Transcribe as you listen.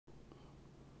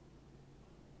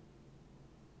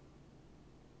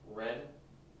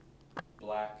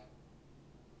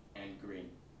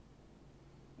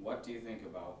What do you think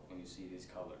about when you see these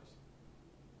colors?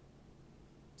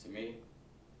 To me,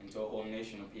 and to a whole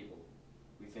nation of people,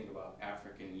 we think about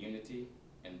African unity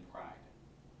and pride.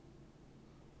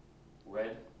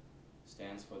 Red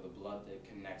stands for the blood that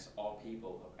connects all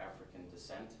people of African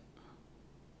descent.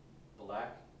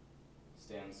 Black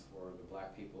stands for the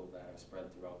black people that are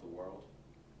spread throughout the world.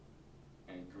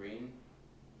 And green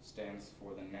stands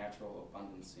for the natural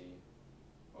abundancy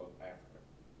of Africa.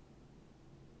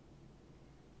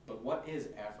 But what is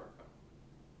Africa?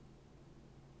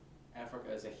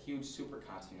 Africa is a huge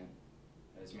supercontinent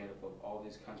that is made up of all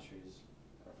these countries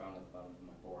that are found at the bottom of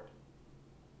my board.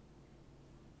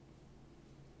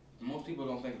 Most people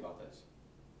don't think about this.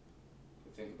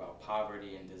 They think about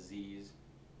poverty and disease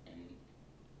and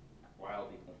wild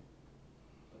people,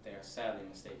 but they are sadly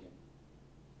mistaken.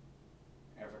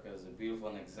 Africa is a beautiful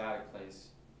and exotic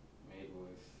place made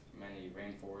with many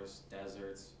rainforests,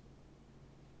 deserts,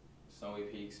 snowy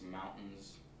peaks,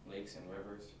 mountains, lakes, and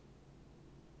rivers.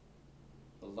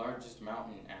 The largest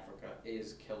mountain in Africa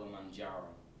is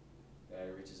Kilimanjaro,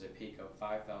 that reaches a peak of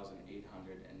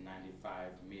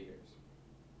 5,895 meters.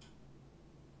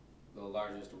 The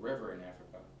largest river in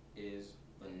Africa is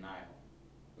the Nile,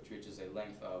 which reaches a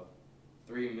length of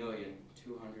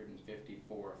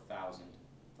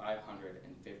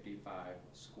 3,254,555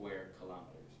 square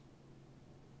kilometers.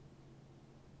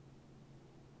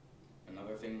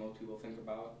 Another thing most people think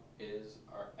about is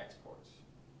our exports,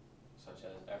 such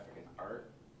as African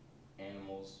art,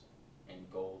 animals, and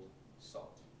gold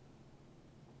salt.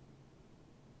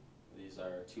 These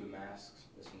are two masks.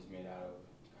 This one's made out of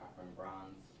copper and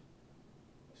bronze.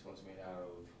 This one's made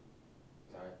out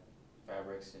of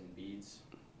fabrics and beads.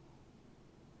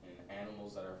 And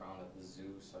animals that are found at the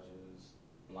zoo, such as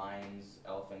lions,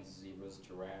 elephants, zebras,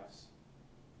 giraffes,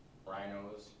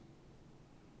 rhinos,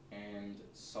 and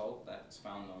salt that's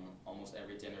found on almost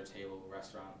every dinner table,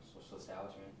 restaurant, social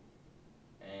establishment,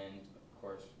 and of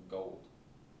course gold,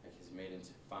 that is made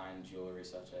into fine jewelry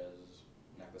such as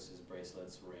necklaces,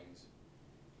 bracelets, rings.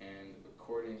 And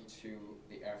according to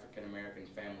the African American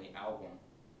family album,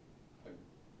 an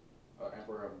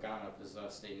emperor of Ghana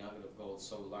possessed a nugget of gold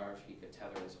so large he could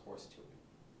tether his horse to it.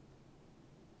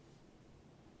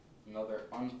 Another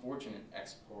unfortunate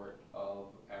export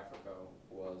of Africa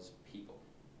was people.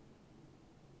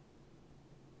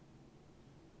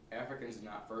 Africans did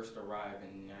not first arrive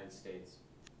in the United States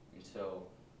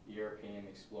until European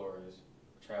explorers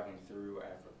were traveling through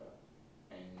Africa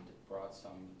and brought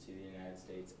some to the United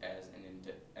States as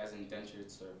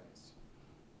indentured servants.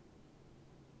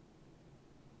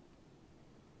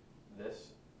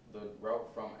 The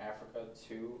route from Africa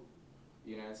to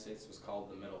the United States was called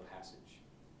the Middle Passage,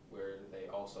 where they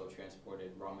also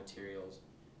transported raw materials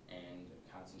and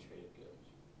concentrated goods.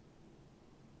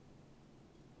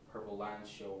 Purple lines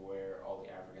show where all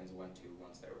the Africans went to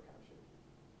once they were captured.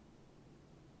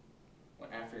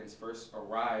 When Africans first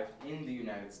arrived in the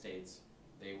United States,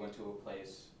 they went to a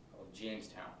place called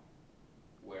Jamestown,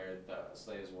 where the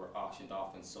slaves were auctioned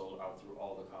off and sold out through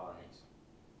all the colonies.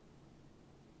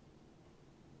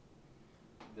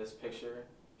 This picture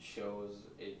shows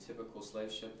a typical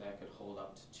slave ship that could hold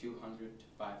up to 200 to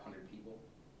 500 people.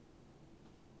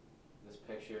 This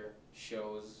picture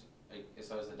shows a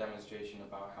demonstration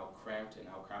about how cramped and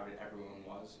how crowded everyone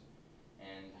was,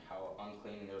 and how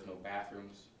unclean, there was no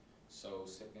bathrooms, so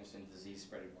sickness and disease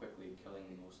spread quickly,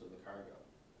 killing most of the cargo.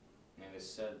 And it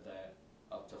is said that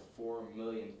up to 4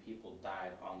 million people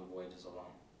died on the voyages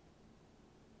alone.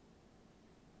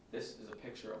 This is a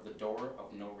picture of the Door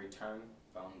of No Return,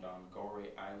 found on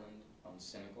Gorée Island on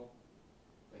Senegal.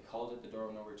 They called it the Door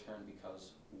of No Return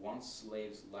because once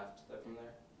slaves left from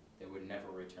there, they would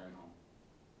never return home.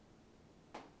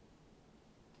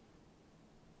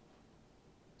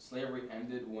 Slavery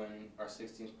ended when our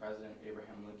 16th president,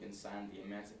 Abraham Lincoln, signed the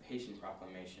Emancipation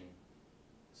Proclamation,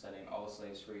 setting all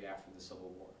slaves free after the Civil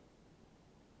War.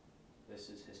 This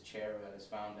is his chair that is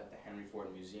found at the Henry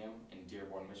Ford Museum in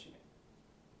Dearborn, Michigan.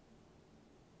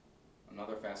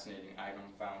 Another fascinating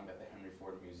item found at the Henry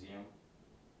Ford Museum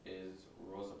is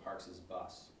Rosa Parks'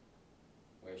 bust,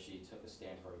 where she took a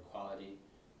stand for equality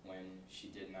when she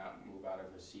did not move out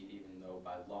of her seat, even though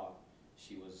by law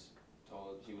she was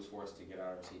forced to get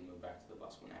out of her seat and move back to the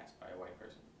bus when asked by a white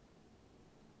person.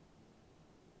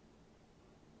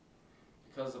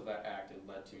 Because of that act, it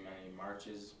led to many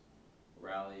marches,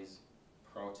 rallies,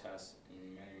 protests,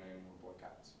 and many, many more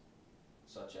boycotts,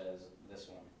 such as this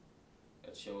one.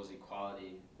 That shows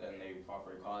equality, and they fought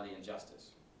for equality and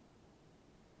justice.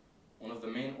 One of the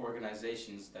main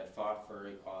organizations that fought for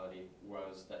equality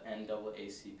was the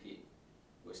NAACP,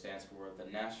 which stands for the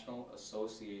National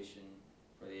Association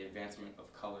for the advancement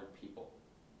of colored people,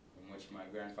 in which my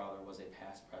grandfather was a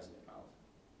past president of.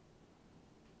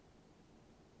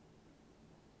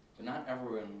 But not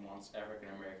everyone wants African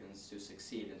Americans to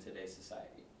succeed in today's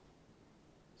society,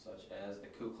 such as the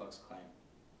Ku Klux Klan.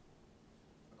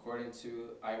 According to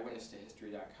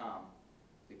eyewitnesstohistory.com,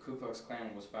 the Ku Klux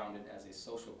Klan was founded as a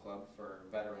social club for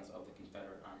veterans of the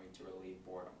Confederate Army to relieve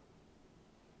boredom.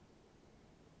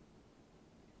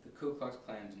 The Ku Klux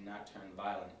Klan did not turn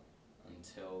violent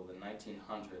until the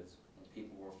 1900s, when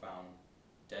people were found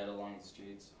dead along the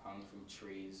streets, hung from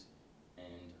trees,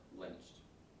 and lynched.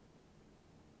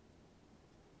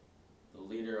 The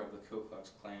leader of the Ku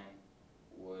Klux Klan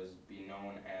was be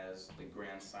known as the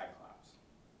Grand Cyclops.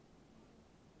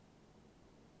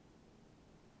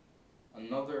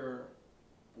 Another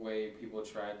way people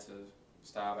tried to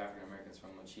stop African Americans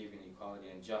from achieving equality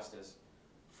and justice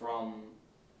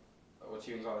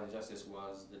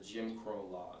was the Jim Crow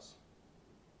laws.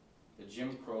 The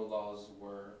Jim Crow laws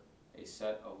were a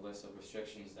set of lists of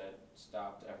restrictions that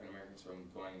stopped African Americans from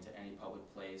going into any public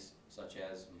place, such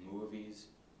as movies,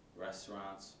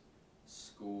 restaurants,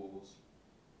 schools,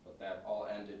 but that all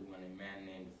ended when a man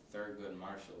named Thurgood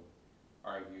Marshall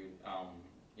argued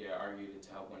it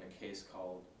to help win a case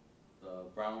called the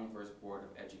Brown versus Board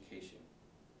of Education,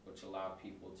 which allowed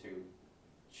people to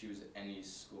choose any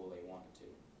school they wanted to.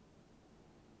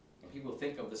 When people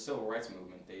think of the Civil Rights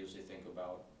Movement, they usually think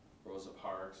about Rosa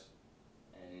Parks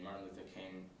and Martin Luther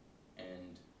King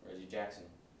and Reggie Jackson,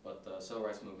 but the Civil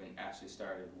Rights Movement actually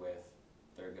started with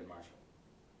Thurgood Marshall.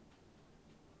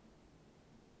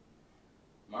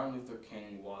 Martin Luther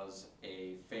King was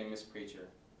a famous preacher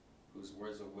whose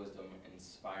words of wisdom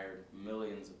inspired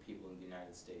millions of people in the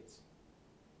United States.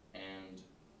 And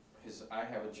his I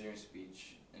Have a Dream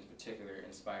speech in particular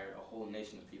inspired a whole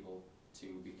nation of people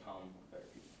to become better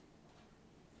people.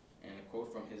 And a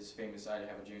quote from his famous I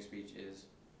Have a Dream speech is,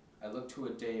 "I look to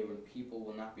a day when people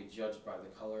will not be judged by the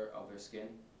color of their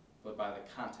skin, but by the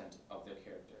content of their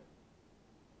character."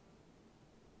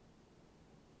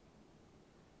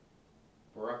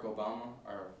 Barack Obama,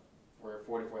 our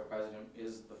 44th president,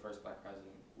 is the first black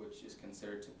president, which is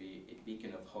considered to be a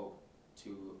beacon of hope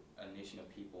to a nation of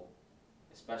people,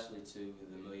 especially to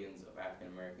the millions of African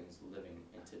Americans living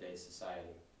in today's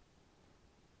society.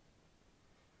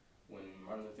 When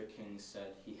Martin Luther King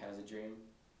said he has a dream,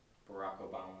 Barack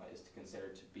Obama is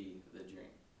considered to be the dream.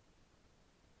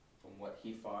 From what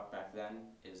he fought back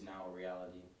then is now a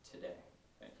reality today.